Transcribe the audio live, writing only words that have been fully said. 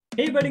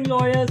Hey, budding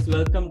lawyers,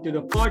 welcome to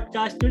the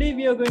podcast. Today,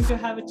 we are going to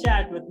have a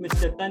chat with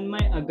Mr.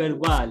 Tanmay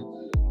Agarwal,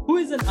 who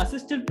is an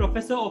assistant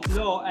professor of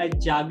law at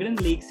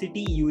Jagran Lake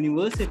City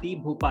University,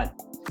 Bhopal,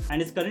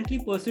 and is currently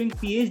pursuing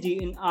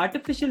PhD in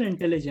artificial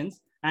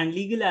intelligence and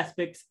legal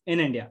aspects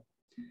in India.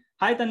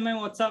 Hi, Tanmay,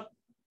 what's up?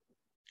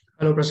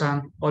 Hello,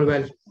 Prashant. All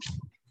well.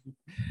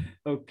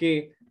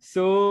 Okay,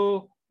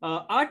 so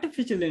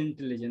artificial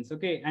intelligence,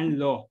 okay, and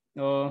law.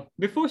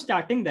 Before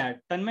starting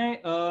that,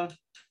 Tanmay,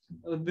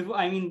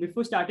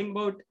 before starting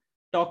about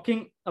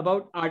talking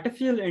about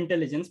artificial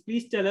intelligence,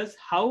 please tell us,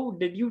 how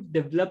did you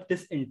develop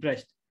this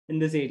interest in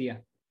this area?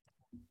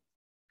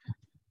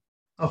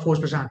 Of course,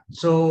 Prashant.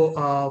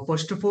 So,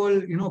 first of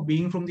all,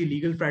 being from the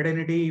legal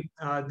fraternity,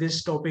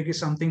 this topic is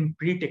something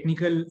pretty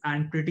technical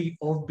and pretty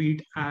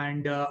offbeat.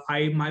 And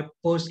I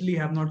personally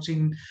have not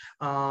seen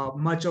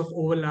much of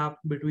overlap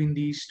between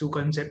these two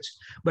concepts.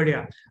 But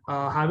yeah,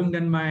 having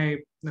done my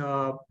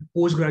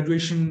post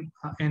graduation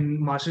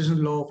in Masters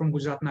in Law from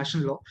Gujarat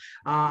National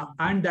Law,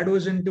 and that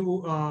was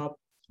into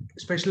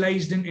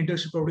specialized in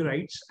intellectual property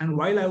rights. And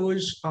while I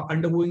was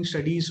undergoing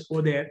studies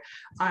over there,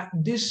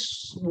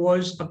 this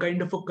was a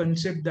kind of a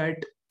concept that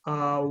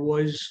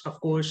was, of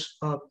course,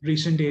 a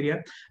recent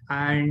area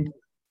and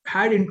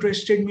had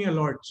interested me a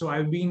lot. So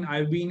I've been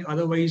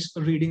otherwise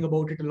reading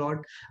about it a lot,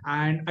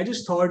 and I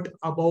just thought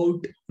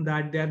about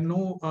that there are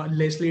no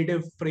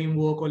legislative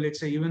framework, or let's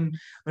say even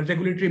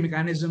regulatory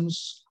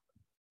mechanisms,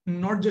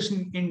 not just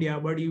in India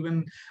but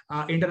even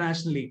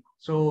internationally.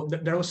 So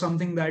that was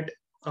something that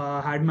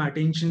had my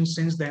attention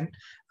since then,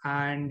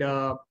 and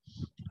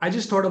I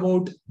just thought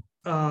about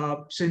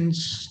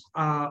since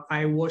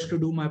I was to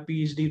do my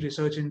PhD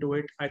research into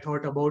it, I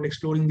thought about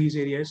exploring these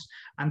areas,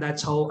 and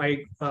that's how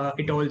I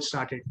it all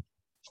started.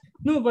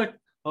 No, but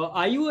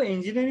are you an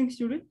engineering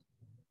student?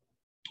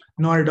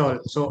 Not at all.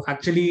 So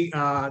actually,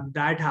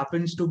 that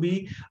happens to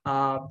be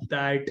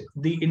that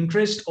the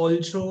interest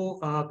also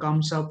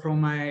comes up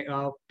from my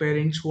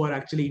parents who are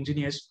actually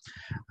engineers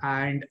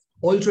and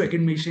also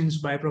academicians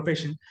by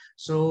profession.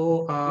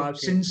 So Okay.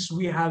 since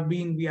we have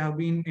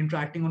been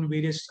interacting on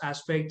various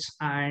aspects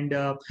and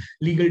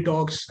legal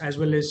talks as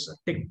well as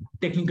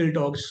technical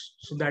talks.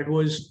 So that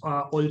was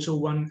also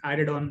one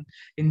added on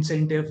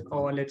incentive,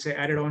 or let's say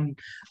added on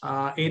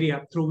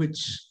area through which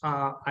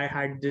I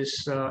had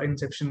this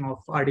inception of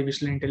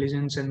artificial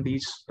intelligence and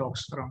these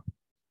talks around.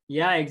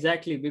 Yeah,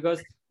 exactly.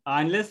 Because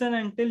unless and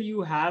until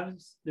you have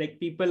like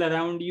people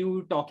around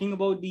you talking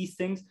about these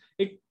things,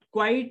 it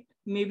quite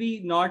maybe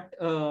not,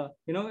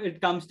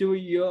 it comes to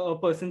your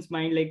person's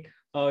mind, like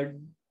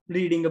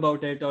reading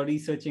about it or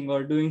researching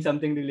or doing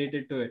something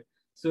related to it.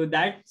 So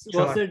that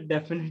was Sure.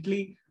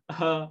 definitely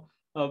a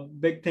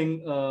big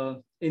thing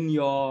in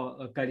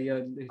your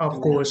career. Of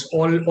course,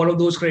 all of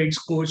those credits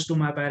goes to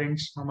my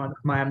parents,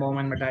 my mom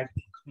and my dad.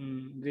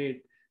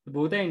 Great.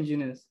 Both are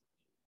engineers.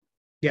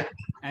 Yeah.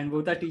 And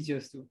both are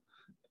teachers too.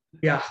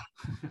 Yeah.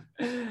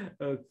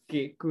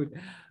 Okay, cool.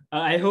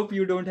 I hope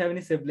you don't have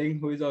any sibling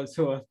who is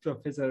also a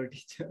professor or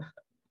teacher.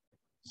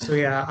 So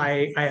yeah,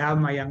 I have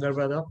my younger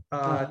brother,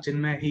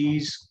 Chinmay.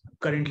 He's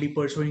currently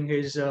pursuing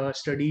his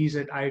studies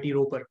at IIT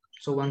Roper.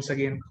 So once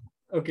again,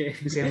 Okay,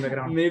 the same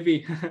background.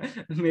 maybe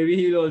maybe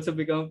he'll also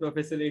become a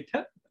professor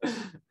later.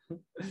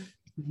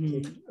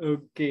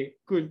 Okay,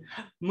 cool.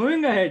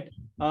 Moving ahead,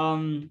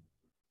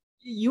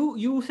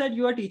 you said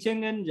you are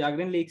teaching in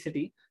Jagran Lake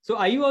City. So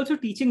are you also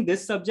teaching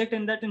this subject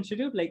in that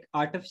institute, like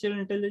artificial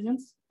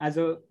intelligence as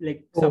a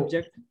like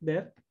subject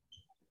there?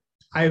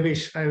 I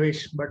wish,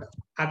 but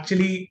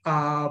actually,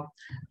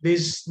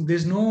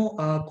 there's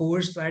no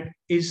course that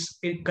is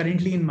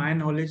currently in my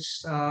knowledge,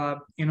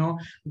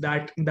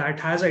 that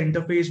has an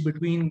interface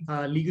between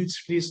legal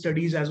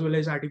studies as well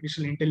as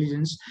artificial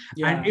intelligence.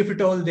 Yeah. And if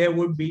at all there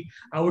would be,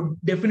 I would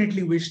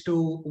definitely wish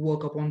to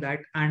work upon that.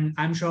 And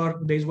I'm sure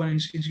there's one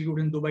institute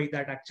in Dubai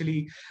that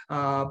actually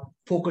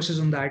focuses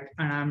on that.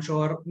 And I'm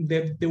sure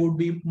there would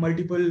be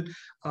multiple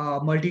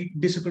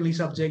multidisciplinary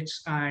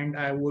subjects, and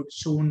I would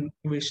soon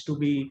wish to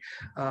be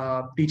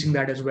teaching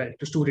that as well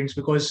to students,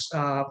 because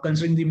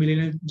considering the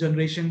millennial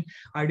generation,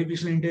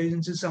 artificial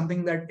intelligence is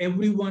something that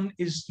everyone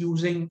is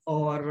using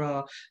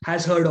or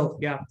has heard of.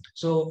 Yeah,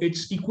 so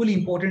it's equally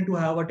important to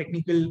have a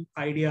technical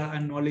idea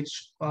and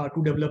knowledge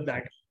to develop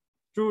that.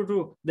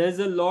 True. There's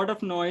a lot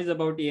of noise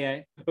about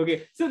AI.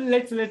 Okay, so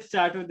let's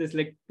start with this.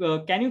 Like,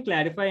 can you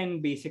clarify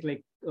in basic,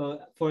 like,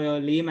 for a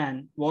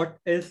layman, what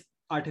is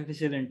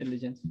artificial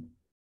intelligence?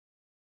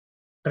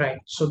 Right.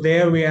 So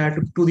there we are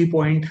to the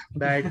point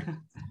that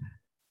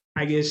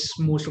I guess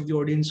most of the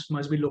audience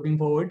must be looking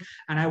forward,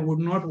 and I would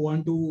not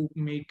want to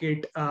make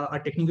it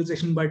a technical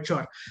session, but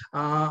sure.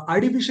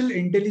 Artificial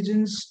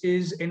intelligence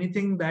is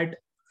anything that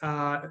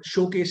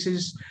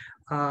showcases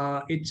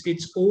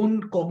its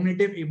own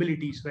cognitive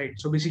abilities, right?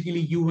 So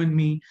basically, you and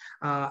me,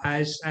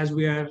 as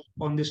we are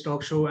on this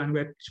talk show and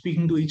we're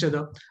speaking to each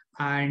other,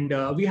 and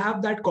we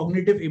have that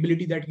cognitive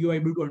ability that you are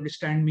able to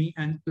understand me,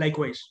 and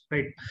likewise,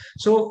 right?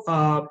 So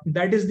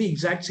that is the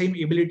exact same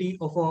ability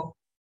of a,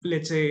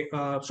 let's say,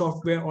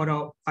 software or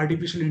a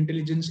artificial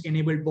intelligence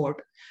enabled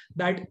bot,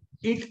 that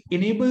it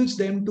enables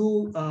them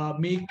to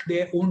make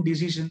their own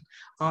decision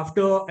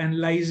after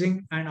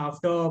analyzing and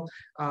after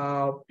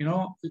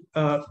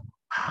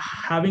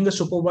having a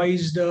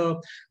supervised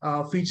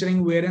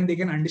featuring wherein they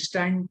can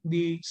understand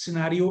the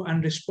scenario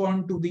and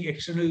respond to the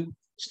external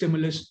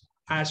stimulus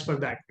as per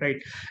that,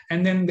 right?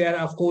 And then there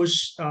are, of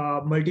course,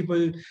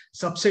 multiple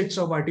subsets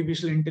of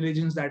artificial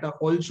intelligence that are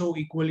also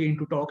equally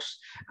into talks,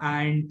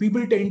 and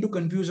people tend to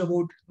confuse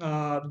about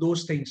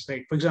those things,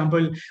 right? For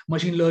example,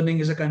 machine learning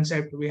is a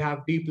concept. We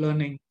have deep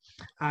learning,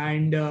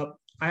 and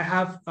I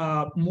have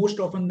most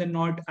often than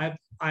not,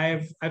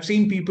 I've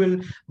seen people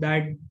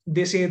that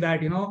they say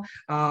that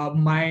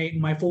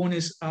my phone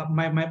is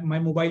my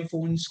mobile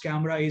phone's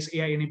camera is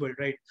AI enabled,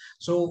 right?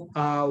 So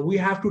we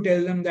have to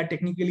tell them that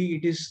technically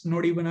it is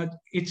not even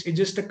it's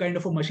just a kind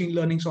of a machine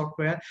learning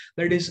software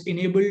that is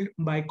enabled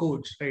by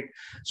codes, right?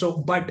 So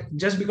but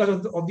just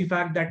because of the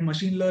fact that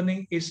machine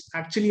learning is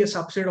actually a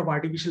subset of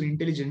artificial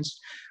intelligence,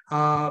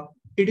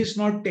 it is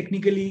not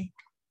technically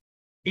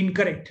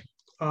incorrect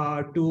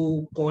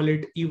to call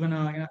it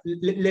even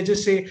let's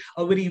just say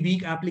a very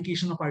weak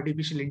application of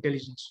artificial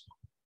intelligence.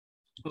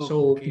 Okay.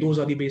 So those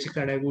are the basics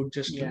that I would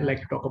just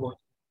like to talk about.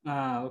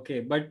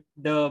 Okay. But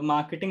the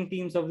marketing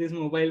teams of these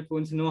mobile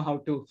phones know how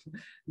to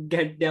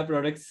get their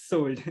products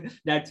sold.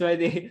 That's why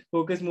they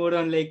focus more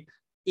on like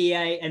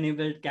AI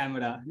enabled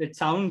camera. That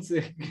sounds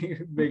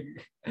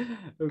big.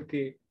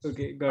 Okay.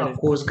 Got it. Of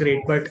course,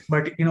 great. But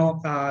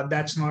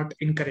that's not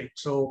incorrect.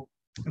 So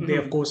they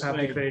of course have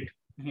the credit.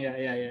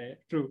 Yeah.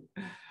 True.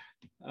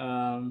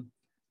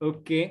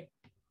 Okay.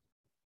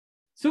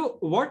 So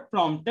what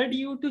prompted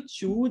you to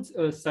choose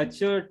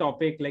such a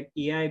topic like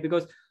AI?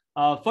 Because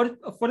for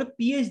a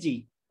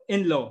PhD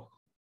in law,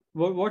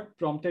 what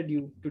prompted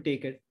you to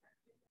take it?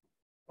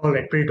 All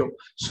right, pretty dope.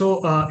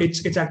 So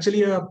it's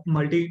actually a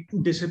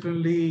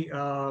multidisciplinary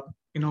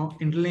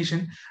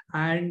inclination,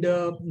 and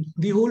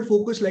the whole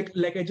focus,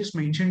 like I just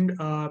mentioned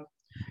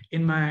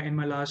in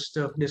my last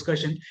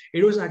discussion,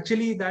 it was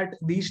actually that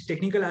these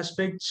technical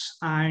aspects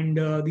and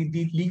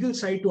the legal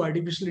side to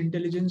artificial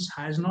intelligence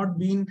has not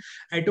been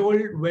at all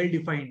well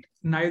defined,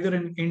 neither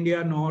in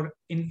India nor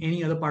in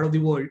any other part of the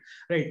world,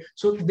 right?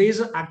 So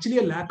there's actually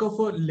a lack of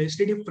a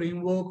legislative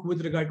framework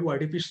with regard to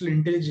artificial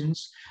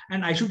intelligence,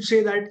 and I should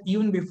say that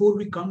even before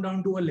we come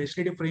down to a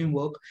legislative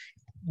framework,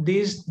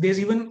 there's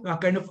even a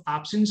kind of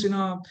absence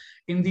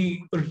in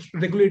the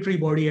regulatory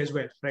body as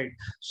well, right?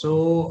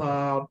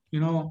 So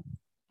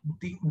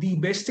the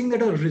best thing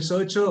that a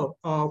researcher,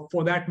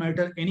 for that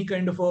matter, any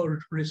kind of a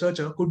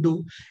researcher could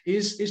do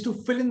is to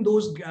fill in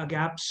those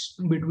gaps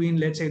between,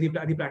 let's say, the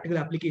practical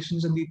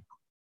applications and the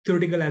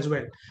theoretical as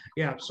well.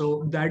 Yeah,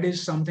 so that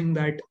is something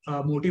that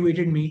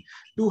motivated me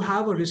to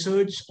have a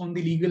research on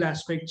the legal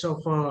aspects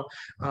of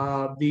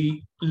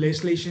the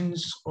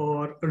legislations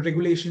or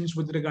regulations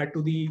with regard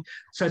to the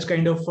such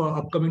kind of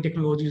upcoming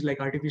technologies like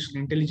artificial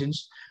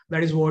intelligence.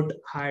 That is what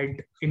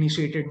had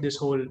initiated this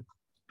whole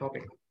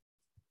topic.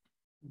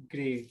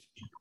 Great.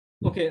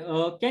 Okay,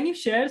 can you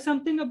share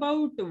something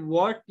about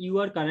what you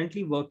are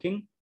currently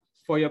working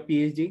for your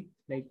PhD,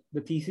 like the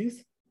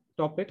thesis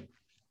topic?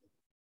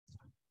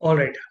 All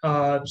right.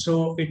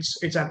 So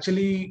it's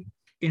actually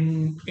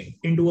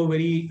into a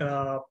very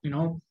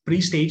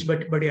pre-stage,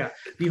 but yeah,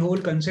 the whole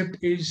concept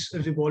is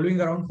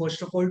revolving around,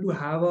 first of all, to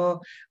have a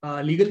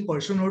legal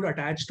personhood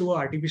attached to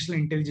artificial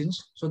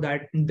intelligence. So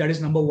that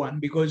is number one,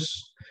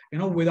 because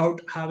without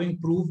having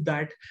proved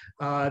that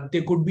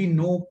there could be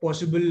no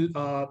possible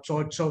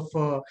sorts of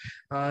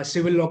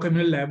civil or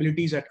criminal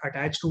liabilities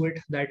attached to it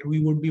that we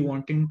would be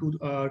wanting to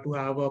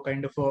have a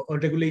kind of a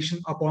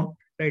regulation upon,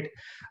 right?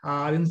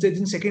 And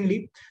then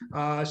secondly,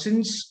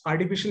 since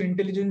artificial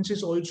intelligence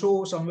is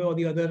also somewhere or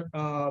the other,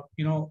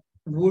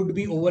 would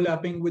be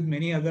overlapping with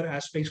many other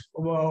aspects.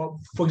 For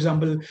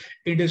example,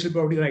 intellectual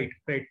property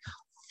right?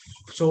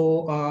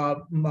 So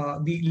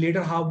the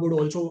later half would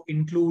also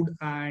include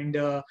and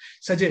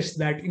suggest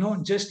that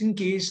just in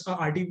case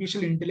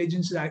artificial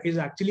intelligence is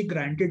actually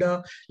granted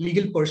a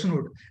legal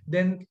personhood,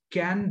 then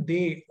can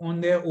they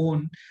on their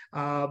own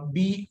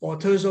be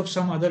authors of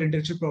some other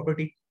intellectual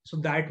property? So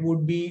that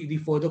would be the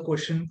further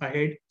question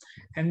ahead.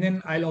 And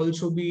then I'll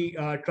also be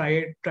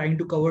trying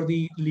to cover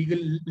the legal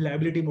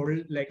liability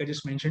model, like I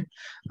just mentioned.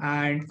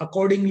 And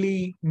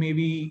accordingly,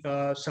 maybe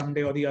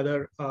someday or the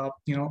other,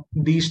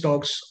 these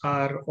talks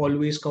are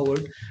always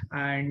covered.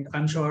 And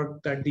I'm sure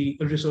that the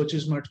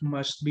researchers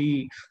must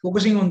be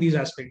focusing on these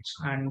aspects.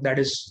 And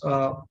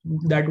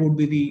that would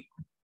be the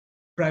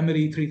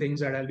primary three things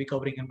that I'll be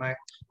covering in my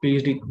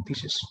PhD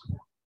thesis.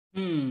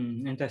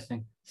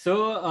 Interesting.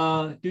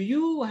 So, do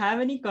you have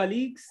any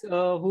colleagues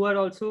who are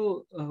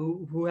also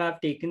who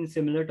have taken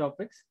similar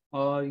topics,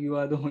 or you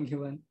are the only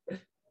one?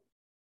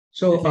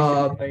 So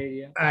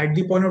at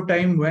the point of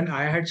time when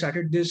I had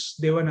started this,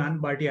 there were none.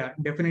 But yeah,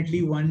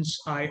 definitely once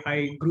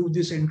I grew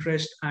this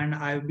interest, and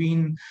I've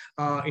been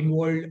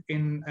involved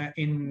in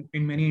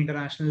many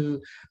international,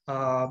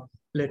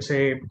 let's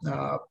say,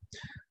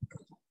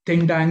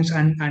 think tanks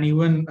and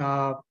even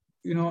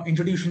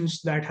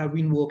institutions that have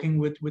been working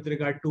with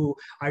regard to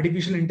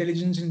artificial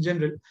intelligence in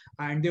general,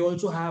 and they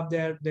also have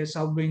their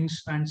sub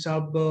wings and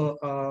sub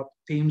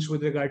themes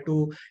with regard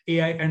to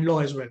AI and law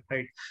as well,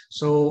 right?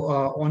 So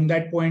on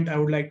that point, I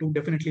would like to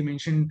definitely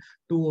mention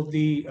two of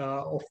the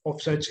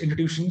of such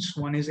institutions.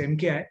 One is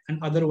MKI,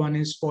 and other one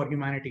is For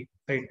Humanity,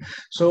 right?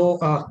 So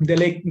they're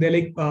like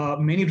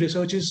many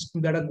researches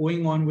that are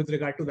going on with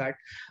regard to that,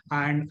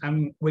 and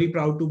I'm very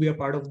proud to be a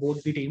part of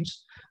both the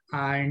teams.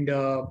 And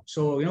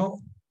so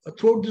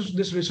throughout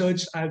this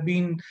research, I've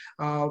been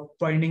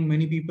finding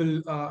many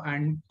people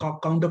and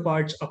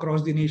counterparts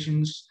across the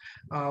nations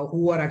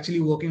who are actually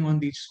working on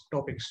these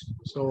topics.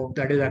 So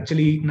that is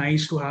actually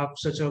nice to have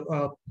such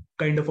a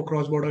kind of a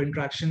cross-border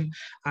interaction,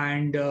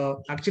 and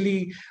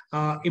actually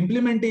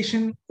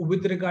implementation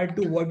with regard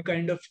to what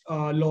kind of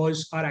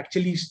laws are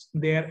actually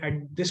there at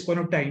this point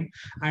of time,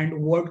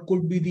 and what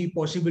could be the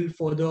possible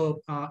further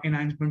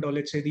enhancement, or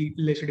let's say the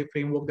legislative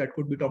framework that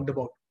could be talked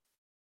about.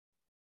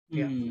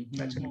 Yeah,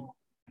 that's it.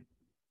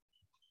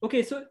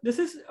 Okay, so this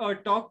is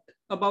talked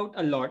about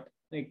a lot,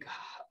 like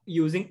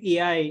using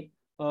AI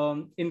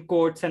in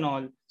courts and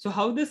all. So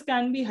how this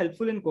can be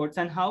helpful in courts,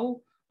 and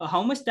how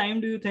much time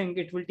do you think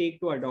it will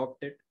take to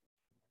adopt it?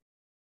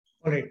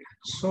 All right.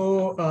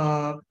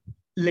 So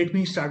let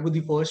me start with the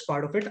first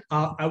part of it.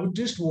 I would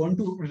just want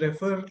to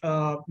refer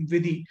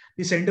Vidhi,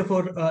 the Center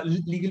for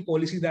Legal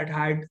Policy, that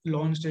had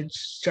launched its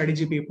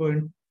strategy paper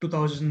in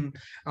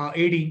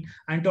 2018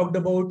 and talked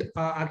about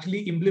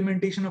actually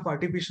implementation of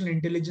artificial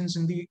intelligence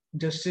in the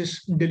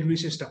justice delivery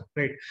system,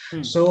 right?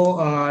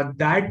 So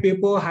that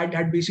paper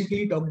had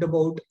basically talked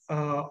about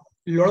a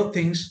lot of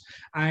things,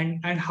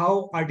 and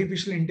how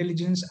artificial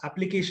intelligence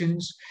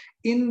applications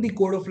in the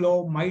code of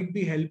law might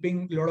be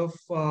helping a lot of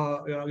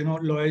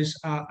lawyers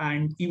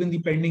and even the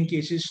pending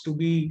cases to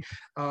be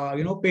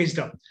paced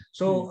up.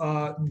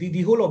 So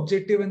the whole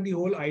objective and the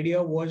whole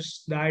idea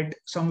was that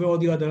somewhere or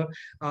the other,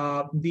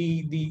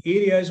 the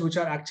areas which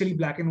are actually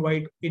black and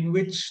white, in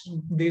which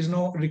there's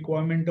no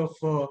requirement of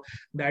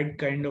that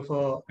kind of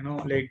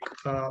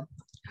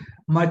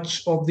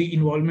much of the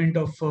involvement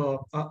of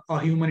a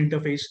human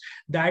interface,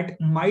 that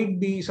might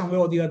be somewhere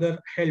or the other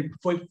helped.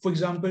 For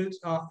example,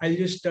 I'll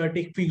just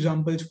take few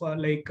examples for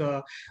like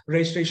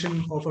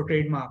registration of a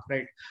trademark,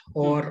 right?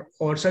 Or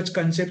such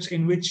concepts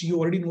in which you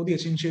already know the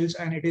essentials,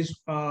 and it is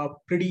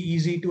pretty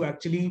easy to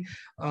actually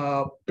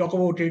talk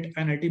about it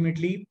and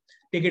ultimately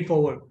take it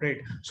forward, right?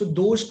 So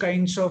those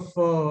kinds of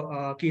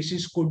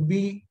cases could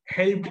be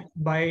helped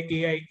by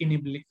AI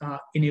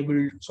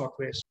enabled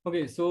softwares.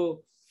 Okay,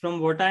 so from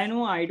what I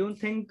know, I don't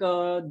think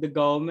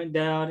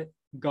there are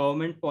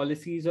government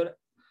policies or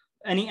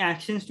any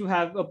actions to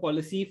have a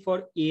policy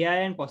for AI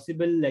and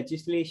possible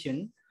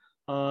legislation,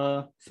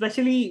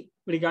 especially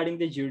regarding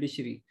the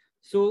judiciary.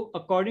 So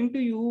according to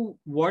you,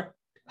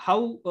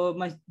 how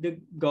must the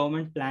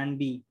government plan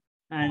be,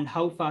 and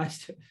how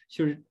fast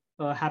should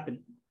it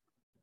happen?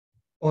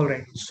 All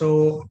right.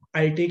 So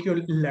I'll take your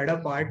latter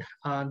part.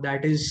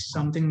 That is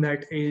something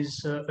that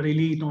is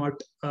really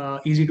not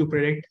easy to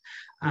predict.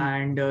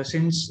 And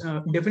since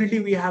definitely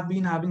we have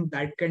been having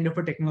that kind of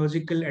a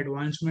technological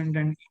advancement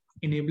and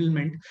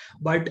enablement,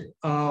 but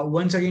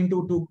once again,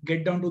 to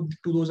get down to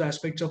those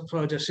aspects of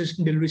justice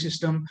delivery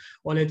system,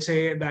 or let's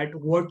say that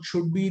what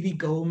should be the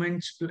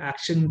government's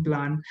action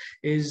plan,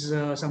 is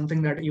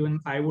something that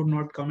even I would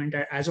not comment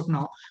as of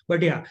now.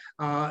 But yeah,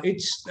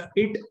 it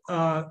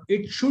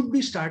should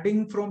be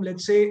starting from,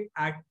 let's say,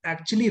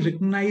 actually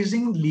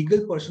recognizing legal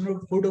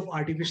personhood of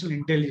artificial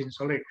intelligence.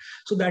 All right.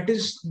 So that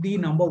is the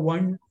number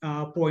one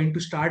point to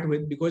start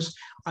with, because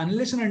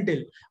unless and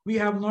until we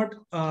have not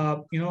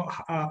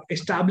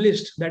established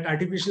that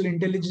artificial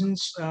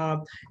intelligence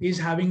is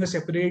having a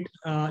separate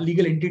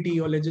legal entity,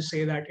 or let's just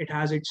say that it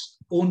has its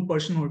own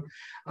personhood,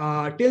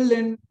 till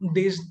then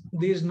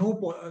there's no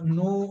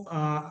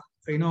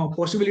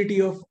possibility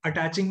of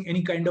attaching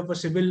any kind of a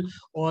civil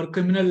or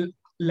criminal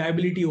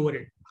liability over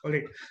it. All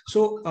right.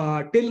 So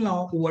till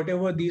now,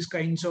 whatever these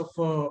kinds of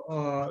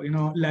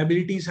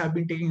liabilities have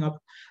been taking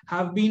up,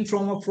 have been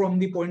from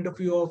the point of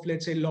view of,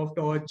 let's say, law of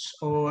torts,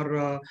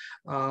 or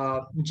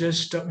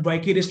just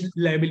vicarious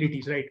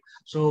liabilities, right?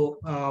 So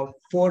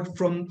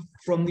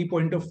from the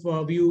point of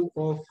view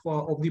of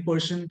the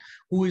person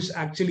who is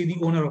actually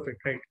the owner of it,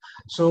 right?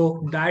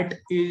 So that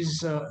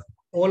is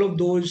all of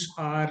those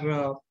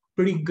are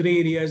pretty gray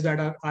areas that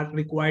are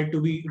required to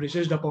be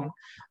researched upon,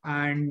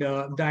 and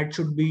that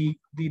should be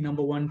the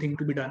number one thing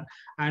to be done.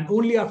 And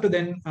only after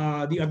then,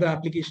 the other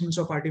applications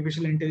of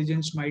artificial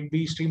intelligence might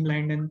be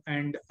streamlined,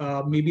 and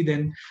maybe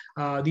then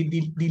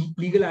the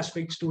legal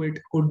aspects to it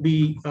could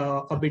be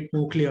a bit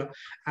more clear.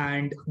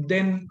 And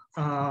then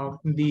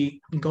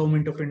the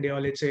government of India,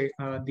 or let's say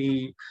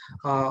the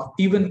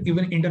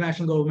even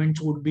international governments,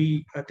 would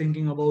be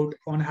thinking about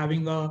on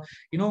having a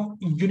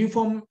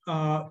uniform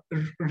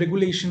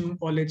regulation,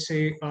 or let's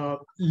say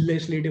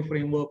legislative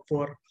framework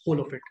for whole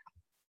of it.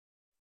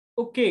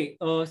 Okay,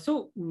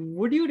 so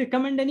would you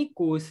recommend any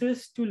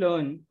courses to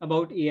learn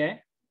about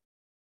AI,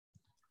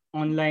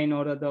 online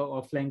or other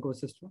offline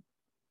courses too?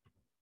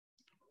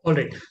 All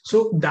right.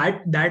 So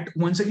that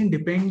once again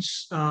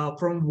depends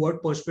from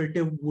what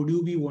perspective would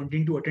you be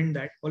wanting to attend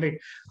that. All right.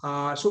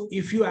 So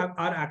if you are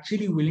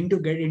actually willing to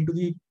get into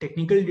the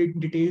technical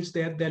details,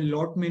 there are a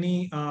lot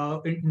many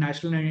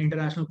national and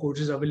international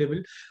courses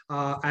available.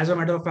 As a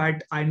matter of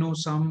fact, I know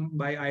some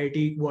by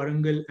IIT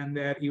Warangal, and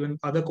there are even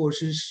other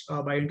courses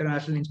by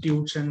international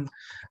institutes and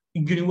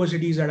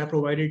universities that are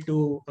provided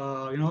to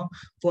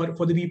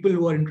for the people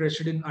who are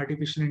interested in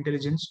artificial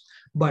intelligence.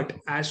 But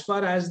as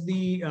far as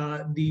the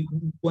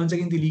once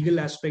again the legal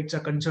aspects are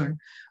concerned,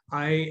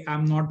 I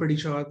am not pretty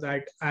sure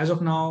that as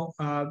of now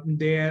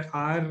there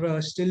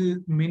are still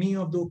many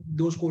of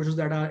those courses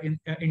that are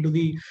into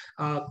the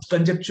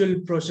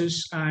conceptual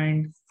process,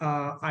 and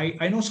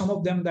I know some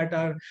of them that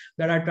are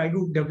trying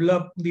to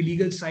develop the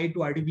legal side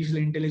to artificial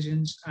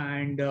intelligence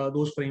and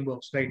those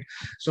frameworks, right?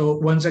 So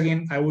once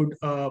again, I would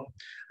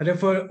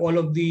refer all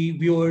of the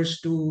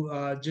viewers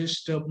to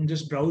just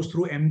browse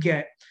through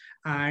MCAT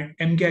and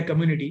MCAT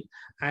community,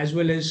 as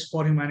well as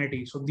For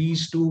Humanity. So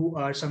these two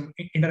are some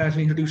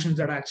international institutions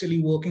that are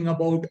actually working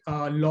about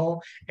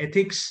law,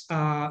 ethics,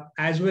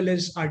 as well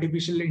as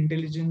artificial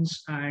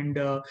intelligence and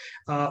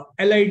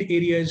allied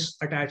areas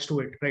attached to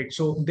it, right?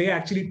 So they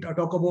actually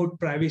talk about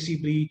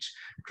privacy breach,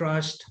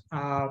 trust,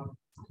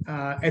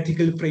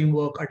 ethical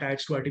framework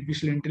attached to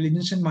artificial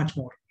intelligence, and much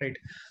more, right?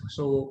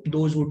 So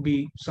those would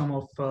be some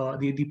of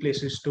the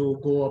places to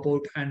go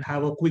about and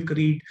have a quick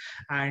read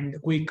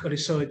and quick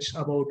research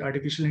about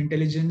artificial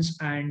intelligence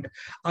and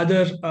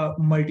other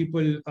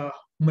multiple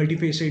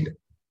multifaceted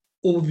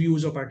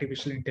overviews of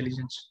artificial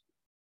intelligence.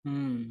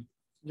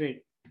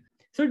 Great.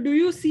 So do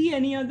you see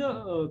any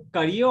other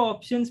career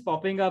options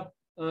popping up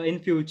in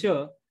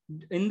future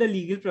in the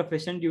legal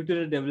profession due to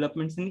the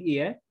developments in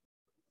AI?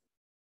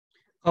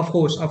 Of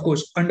course,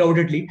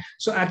 undoubtedly.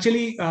 So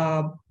actually,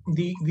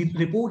 the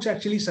reports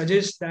actually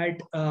suggest that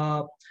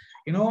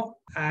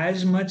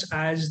as much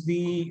as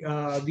the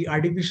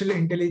artificial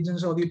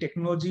intelligence or the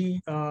technology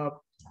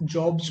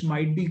jobs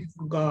might be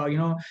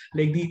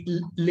like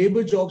the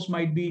labor jobs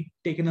might be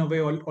taken away,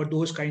 or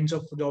those kinds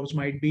of jobs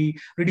might be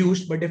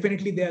reduced, but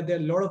definitely there are a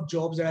lot of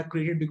jobs that are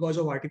created because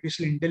of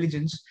artificial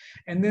intelligence,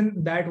 and then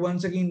that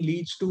once again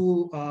leads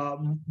to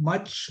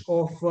much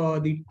of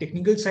the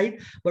technical side.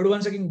 But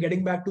once again,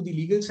 getting back to the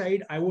legal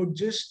side, I would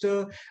just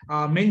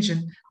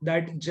mention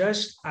that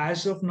just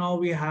as of now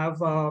we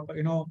have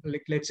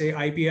like let's say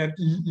IPR,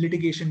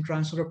 litigation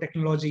transfer of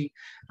technology,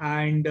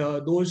 and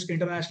those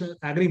international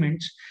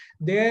agreements,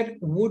 there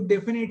would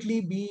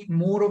definitely be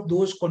more of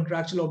those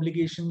contractual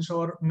obligations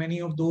or many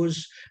of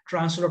those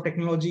transfer of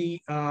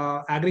technology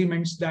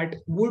agreements that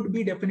would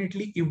be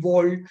definitely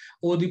evolved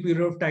over the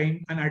period of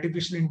time, and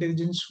artificial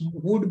intelligence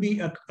would be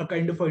a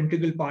kind of an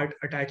integral part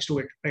attached to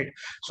it, right?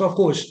 So of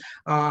course,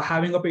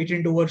 having a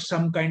patent over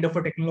some kind of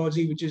a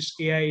technology which is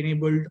AI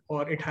enabled,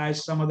 or it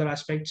has some other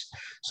aspects.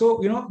 So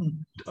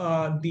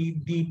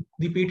the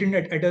patent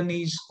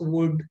attorneys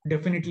would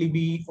definitely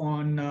be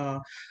on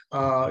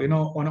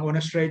on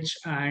a stretch,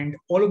 and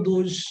all of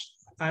those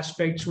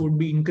aspects would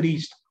be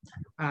increased,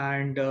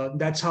 and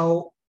that's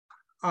how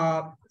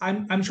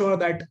I'm sure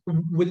that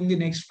within the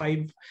next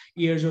 5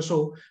 years or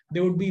so,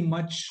 there would be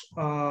much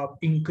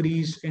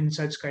increase in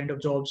such kind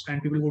of jobs,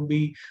 and people would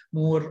be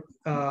more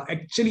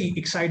actually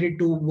excited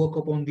to work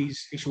upon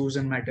these issues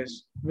and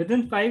matters.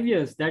 Within 5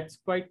 years, that's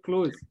quite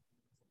close.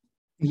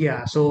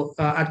 Yeah, so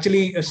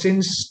actually,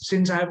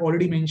 since I have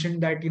already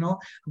mentioned that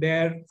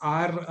there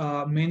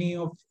are many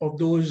of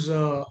those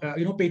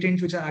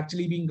patents which are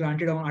actually being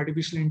granted on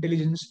artificial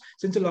intelligence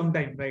since a long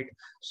time, right?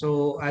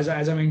 So as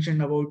I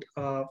mentioned about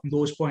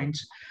those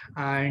points,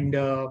 and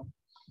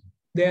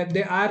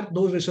there are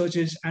those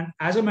researches, and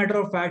as a matter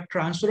of fact,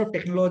 transfer of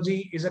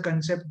technology is a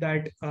concept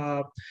that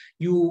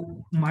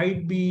you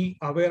might be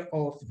aware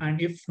of,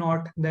 and if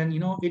not, then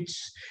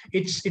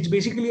it's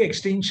basically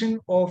extension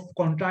of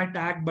contract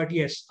act, but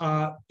yes,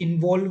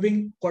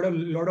 involving quite a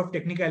lot of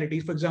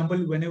technicalities. For example,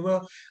 whenever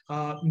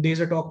there's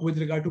a talk with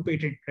regard to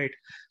patent, right?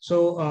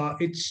 So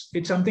it's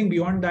something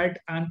beyond that,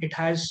 and it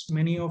has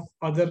many of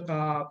other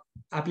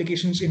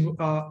applications in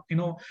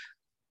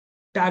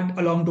tagged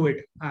along to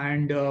it,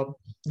 and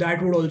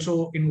that would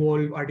also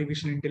involve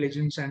artificial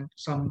intelligence and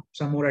some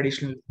more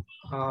additional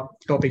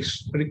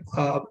topics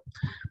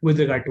with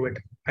regard to it,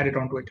 added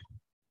on to it.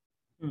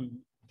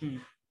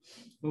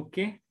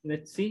 Okay,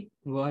 let's see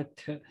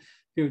what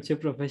future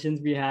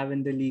professions we have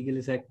in the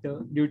legal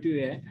sector due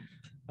to AI.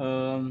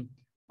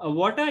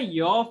 What are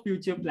your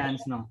future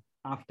plans now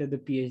after the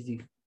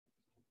PhD?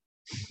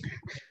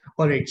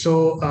 All right.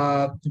 So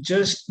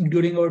just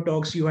during our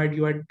talks, you had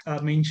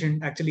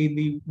mentioned actually in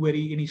the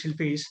very initial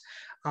phase.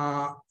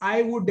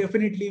 I would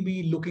definitely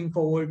be looking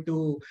forward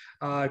to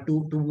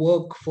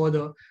work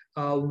further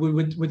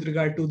with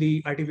regard to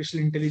the artificial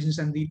intelligence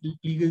and the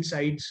legal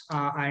sides,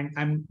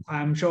 and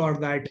I'm sure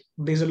that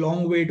there's a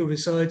long way to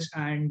research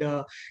and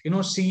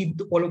see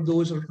all of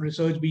those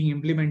research being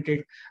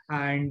implemented,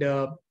 and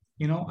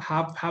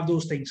have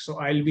those things. So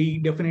I'll be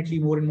definitely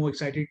more and more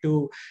excited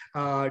to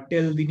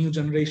tell the new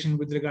generation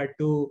with regard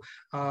to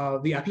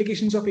the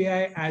applications of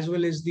AI, as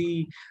well as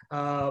the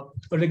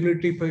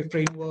regulatory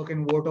framework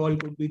and what all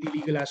could be the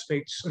legal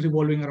aspects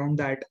revolving around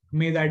that.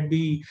 May that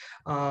be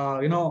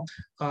the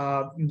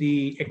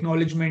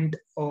acknowledgement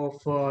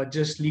of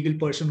just legal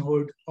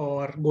personhood,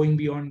 or going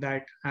beyond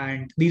that.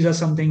 And these are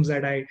some things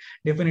that I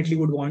definitely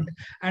would want.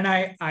 And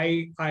I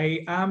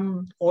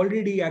am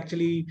already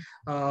actually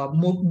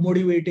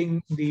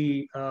motivating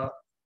the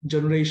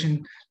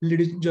generation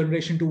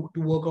to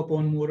work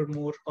upon more and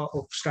more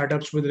of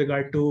startups with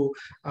regard to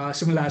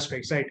similar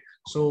aspects, right?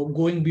 So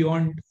going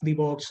beyond the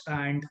box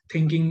and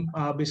thinking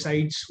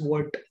besides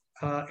what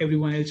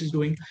everyone else is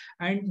doing,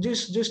 and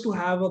just to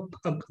have a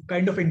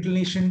kind of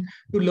inclination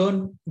to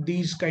learn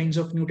these kinds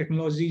of new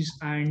technologies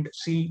and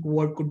see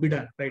what could be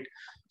done, right?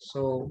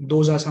 So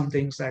those are some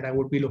things that I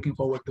would be looking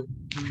forward to.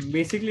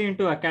 Basically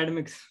into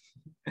academics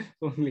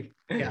only.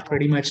 Yeah,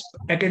 pretty much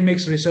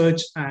academics,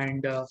 research,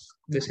 and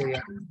this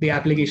area. The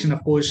application,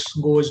 of course,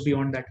 goes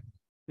beyond that.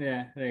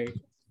 Yeah, right.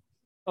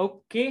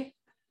 Okay.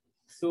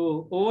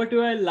 So over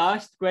to our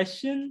last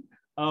question.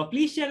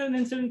 Please share an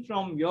incident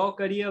from your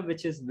career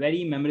which is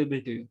very memorable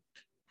to you.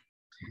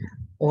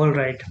 All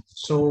right.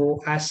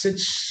 So as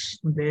such,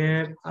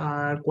 there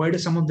are quite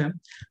some of them,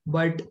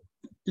 but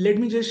let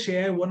me just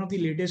share one of the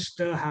latest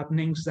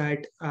happenings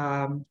that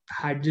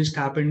had just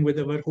happened with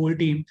our whole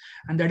team,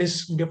 and that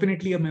is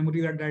definitely a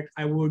memory that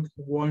I would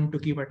want to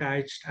keep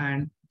attached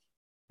and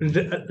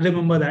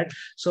remember that.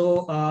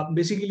 So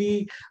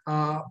basically,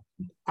 I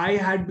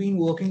had been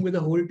working with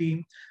the whole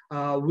team,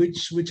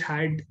 which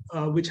had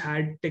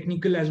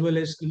technical as well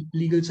as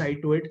legal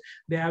side to it.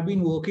 They have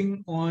been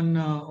working on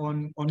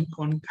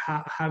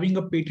having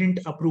a patent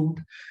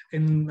approved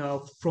in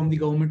from the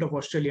government of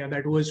Australia,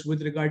 that was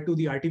with regard to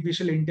the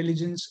artificial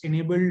intelligence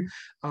enabled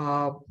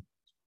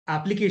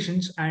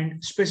applications,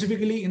 and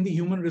specifically in the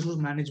human resource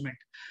management.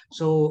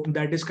 So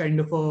that is kind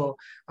of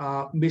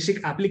a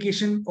basic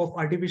application of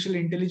artificial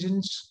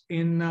intelligence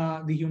in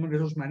the human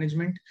resource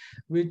management,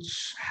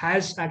 which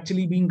has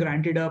actually been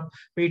granted a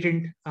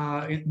patent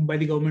by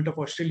the government of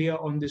Australia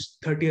on this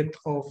 30th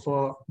of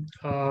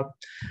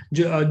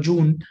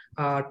June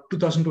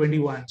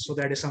 2021. So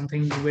that is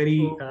something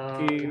very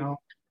that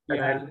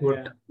I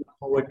look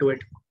forward to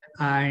it.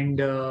 And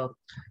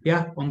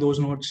on those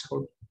notes, I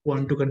would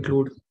want to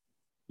conclude.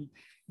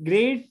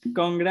 Great,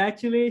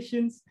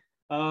 congratulations,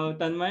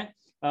 Tanmay.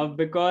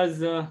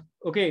 Because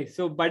okay,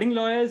 so budding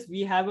lawyers,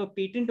 we have a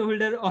patent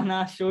holder on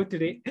our show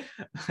today.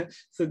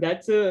 So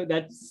that's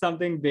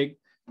something big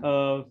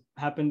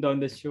happened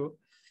on this show.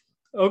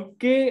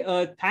 Okay,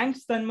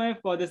 thanks Tanmay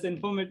for this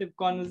informative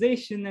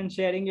conversation and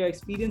sharing your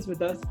experience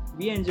with us.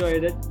 We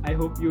enjoyed it. I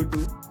hope you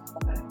too.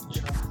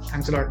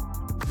 Thanks a lot.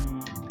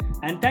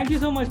 And thank you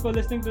so much for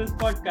listening to this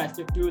podcast.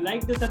 If you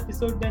like this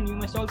episode, then you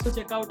must also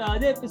check out our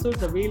other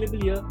episodes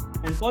available here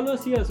and follow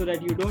us here so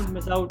that you don't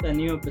miss out a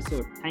new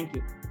episode. Thank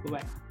you.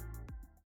 Bye-bye.